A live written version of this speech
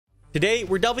Today,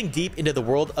 we're delving deep into the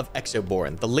world of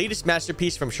Exoborn, the latest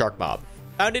masterpiece from Sharkmob.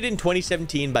 Founded in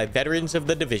 2017 by veterans of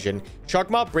the Division,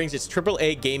 Sharkmob brings its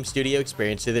AAA game studio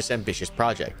experience to this ambitious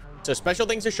project. So special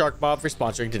thanks to Sharkmob for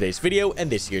sponsoring today's video and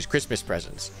this year's Christmas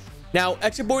presents. Now,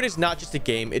 Exoborn is not just a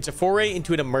game, it's a foray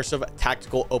into an immersive,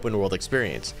 tactical, open-world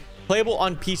experience. Playable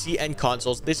on PC and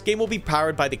consoles, this game will be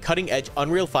powered by the cutting-edge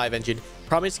Unreal 5 engine,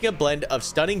 promising a blend of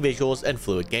stunning visuals and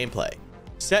fluid gameplay.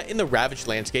 Set in the ravaged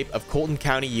landscape of Colton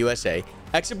County, USA,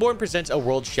 Exoborn presents a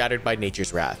world shattered by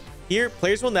nature's wrath. Here,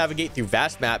 players will navigate through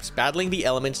vast maps, battling the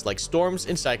elements like storms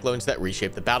and cyclones that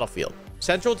reshape the battlefield.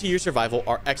 Central to your survival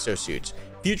are exosuits,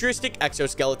 futuristic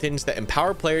exoskeletons that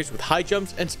empower players with high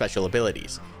jumps and special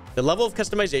abilities. The level of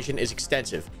customization is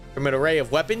extensive, from an array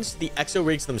of weapons to the exo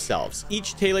rigs themselves,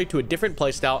 each tailored to a different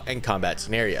playstyle and combat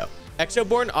scenario.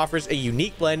 Exoborn offers a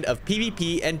unique blend of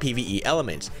PvP and PvE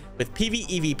elements, with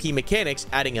PvEvP mechanics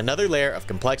adding another layer of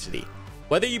complexity.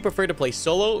 Whether you prefer to play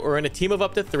solo or in a team of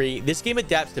up to 3, this game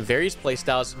adapts to various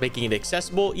playstyles, making it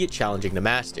accessible yet challenging to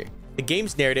master. The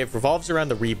game's narrative revolves around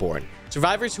the Reborn,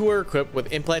 survivors who are equipped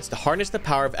with implants to harness the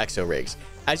power of exo rigs.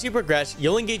 As you progress,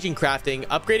 you'll engage in crafting,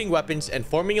 upgrading weapons, and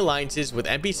forming alliances with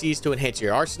NPCs to enhance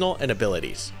your arsenal and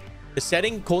abilities. The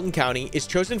setting, Colton County, is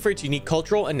chosen for its unique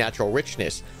cultural and natural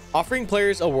richness, offering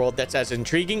players a world that's as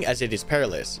intriguing as it is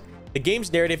perilous. The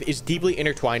game's narrative is deeply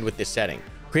intertwined with this setting,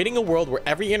 creating a world where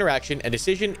every interaction and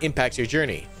decision impacts your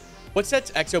journey. What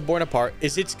sets Exoborn apart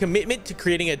is its commitment to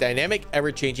creating a dynamic,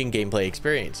 ever-changing gameplay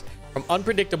experience. From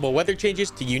unpredictable weather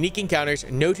changes to unique encounters,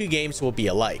 no two games will be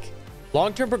alike.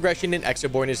 Long-term progression in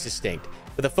Exoborn is distinct.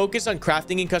 With a focus on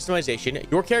crafting and customization,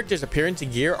 your character's appearance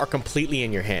and gear are completely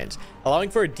in your hands, allowing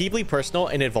for a deeply personal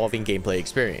and evolving gameplay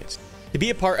experience. To be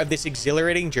a part of this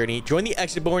exhilarating journey, join the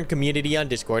Exoborn community on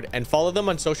Discord and follow them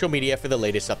on social media for the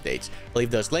latest updates. I'll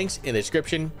leave those links in the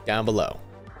description down below.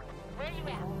 Where you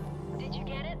at? Did you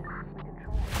get it?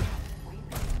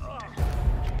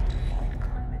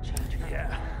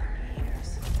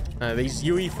 These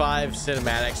UE5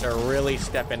 cinematics are really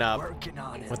stepping up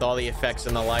with all the effects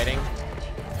and the lighting.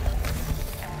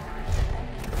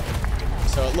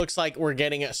 So it looks like we're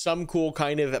getting some cool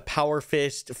kind of power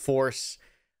fist force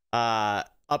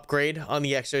upgrade on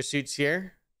the exosuits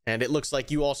here. And it looks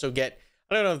like you also get,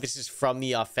 I don't know if this is from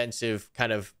the offensive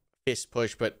kind of fist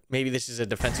push, but maybe this is a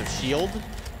defensive shield.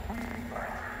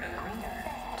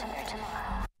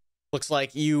 Looks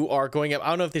like you are going up. I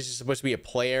don't know if this is supposed to be a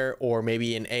player or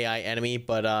maybe an AI enemy,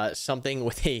 but something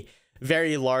with a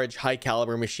very large high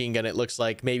caliber machine gun. It looks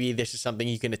like maybe this is something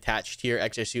you can attach to your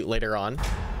exosuit later on.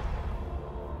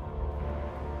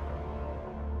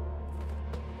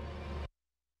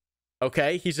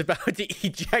 Okay, he's about to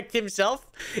eject himself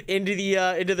into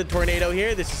the tornado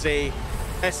here. This is a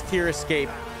S-tier escape.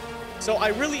 So I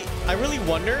really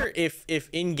wonder if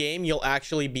in game you'll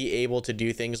actually be able to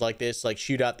do things like this, like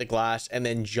shoot out the glass and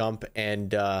then jump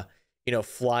and you know,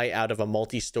 fly out of a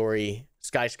multi-story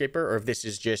skyscraper, or if this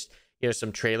is just, you know,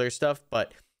 some trailer stuff.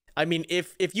 But I mean,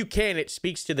 if you can, it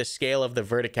speaks to the scale of the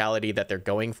verticality that they're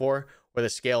going for, or the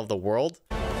scale of the world.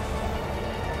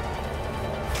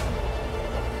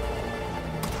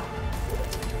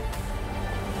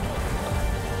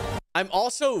 I'm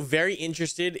also very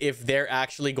interested if they're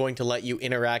actually going to let you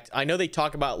interact. I know they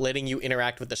talk about letting you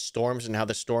interact with the storms and how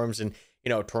the storms and, you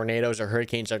know, tornadoes or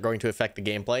hurricanes are going to affect the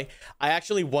gameplay. I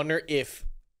actually wonder if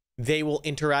they will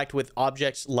interact with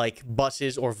objects like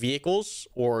buses or vehicles,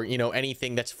 or, you know,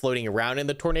 anything that's floating around in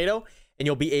the tornado, and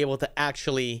you'll be able to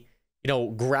actually, you know,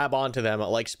 grab onto them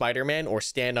like Spider-Man or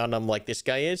stand on them like this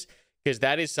guy is. Because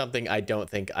that is something I don't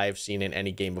think I've seen in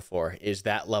any game before, is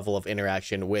that level of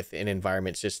interaction with an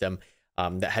environment system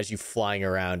that has you flying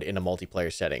around in a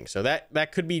multiplayer setting. So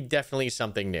that could be definitely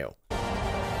something new.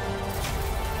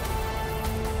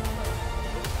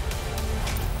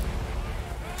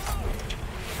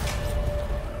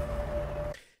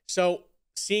 So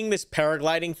seeing this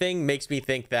paragliding thing makes me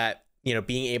think that, you know,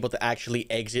 being able to actually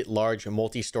exit large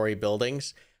multi-story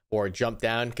buildings or jump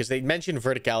down, because they mentioned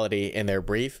verticality in their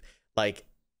brief. Like,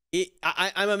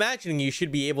 I'm imagining you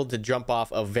should be able to jump off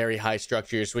of very high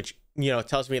structures, which, you know,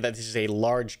 tells me that this is a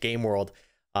large game world,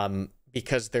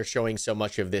 because they're showing so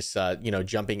much of this, you know,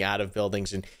 jumping out of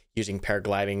buildings and using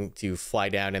paragliding to fly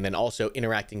down, and then also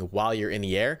interacting while you're in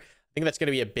the air. I think that's going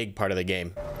to be a big part of the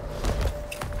game.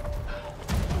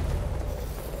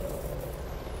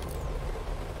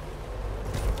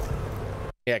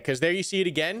 Yeah, because there you see it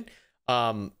again.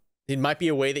 It might be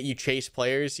a way that you chase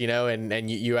players, you know,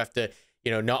 and you have to,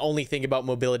 you know, not only think about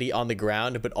mobility on the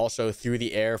ground, but also through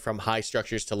the air from high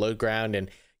structures to low ground. And,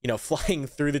 you know, flying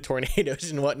through the tornadoes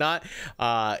and whatnot,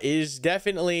 is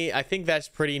definitely, I think that's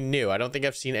pretty new. I don't think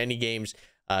I've seen any games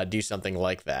do something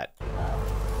like that.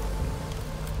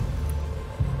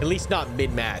 At least not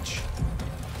mid-match.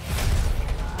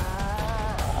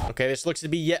 Okay, this looks to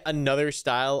be yet another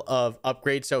style of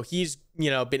upgrade. So he's, you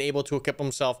know, been able to equip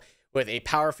himself with a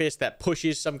power fist that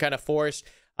pushes some kind of force,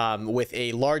 with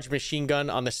a large machine gun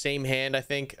on the same hand, I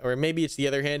think, or maybe it's the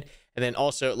other hand. And then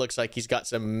also it looks like he's got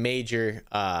some major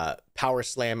power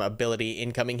slam ability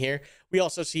incoming here. We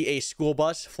also see a school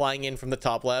bus flying in from the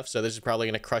top left. So this is probably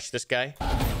going to crush this guy.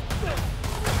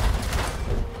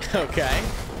 Okay.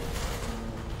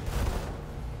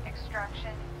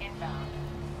 Extraction inbound.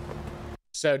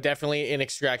 So definitely an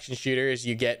extraction shooter, as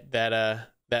you get that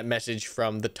that message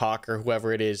from the talk or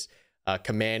whoever it is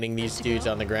commanding these dudes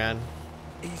on the ground.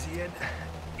 Easy in,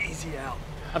 easy out.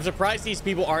 I'm surprised these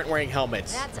people aren't wearing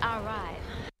helmets. That's our ride.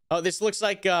 Oh, this looks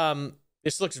like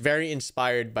this looks very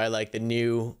inspired by like the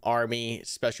new army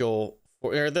special,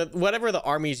 or the whatever the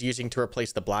army's using to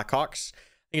replace the Blackhawks.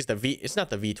 I think it's the V. It's not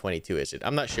the V-22, is it?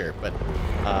 I'm not sure, but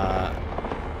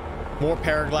more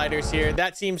paragliders here.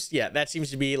 That seems, yeah, that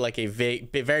seems to be like a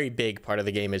very big part of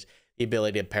the game, is the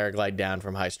ability to paraglide down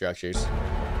from high structures.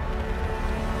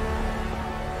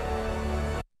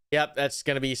 Yep, that's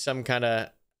gonna be some kind of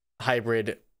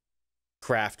hybrid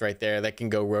craft right there that can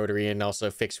go rotary and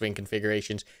also fixed wing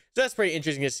configurations. So that's pretty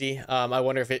interesting to see. I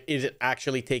wonder if it is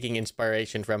actually taking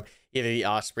inspiration from either the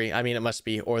Osprey, I mean it must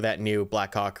be, or that new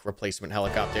Blackhawk replacement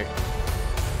helicopter.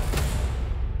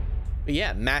 But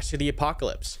yeah, Master the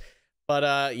Apocalypse.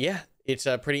 But yeah, it's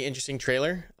a pretty interesting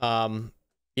trailer.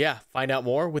 Yeah, find out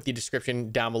more with the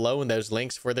description down below and those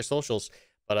links for their socials.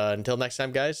 But until next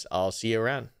time, guys, I'll see you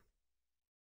around.